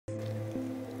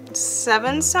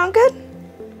7 sound good?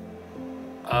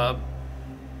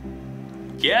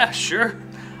 Yeah, sure.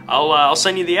 I'll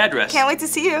send you the address. Can't wait to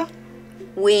see you.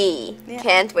 We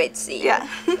can't wait to see you. Yeah.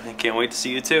 I can't wait to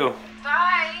see you too.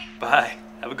 Bye. Bye.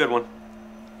 Have a good one.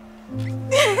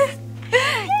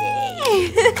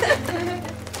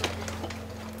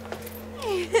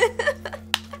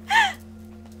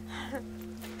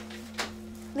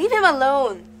 Leave him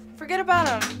alone. Forget about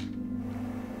him.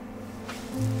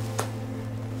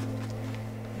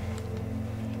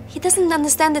 He doesn't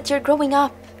understand that you're growing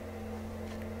up.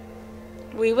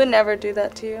 We would never do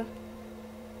that to you.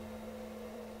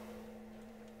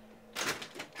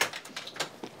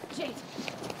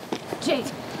 Jade,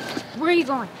 where are you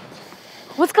going?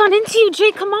 What's gone into you,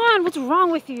 Jade? Come on, what's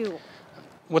wrong with you?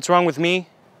 What's wrong with me?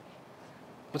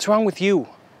 What's wrong with you?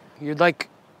 You're like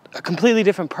a completely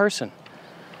different person.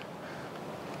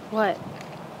 What?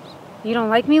 You don't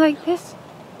like me like this?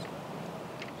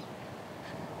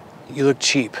 You look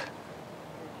cheap.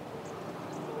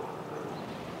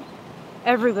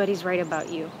 Everybody's right about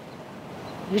you.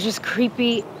 You're just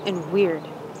creepy and weird.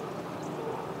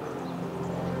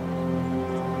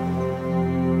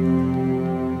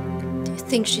 Do you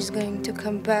think she's going to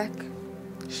come back?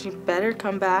 She better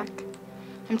come back.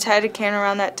 I'm tired of carrying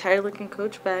around that tired-looking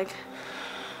coach bag.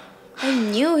 I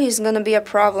knew he's gonna be a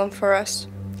problem for us.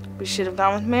 We should have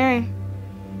gone with Mary.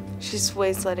 She's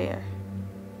way sluttier.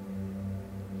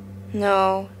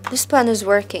 No, this plan is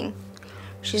working.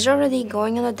 She's already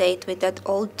going on a date with that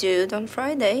old dude on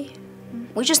Friday.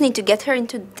 We just need to get her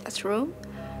into that room.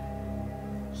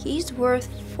 He's worth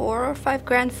 4 or 5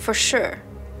 grand for sure.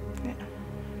 Yeah.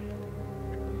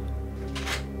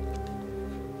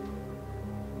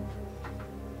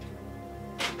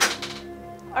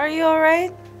 Are you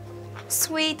alright?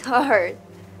 Sweetheart,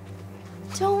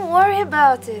 don't worry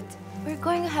about it. We're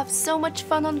going to have so much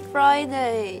fun on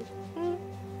Friday.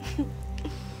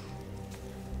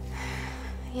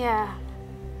 Yeah,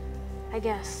 I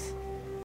guess.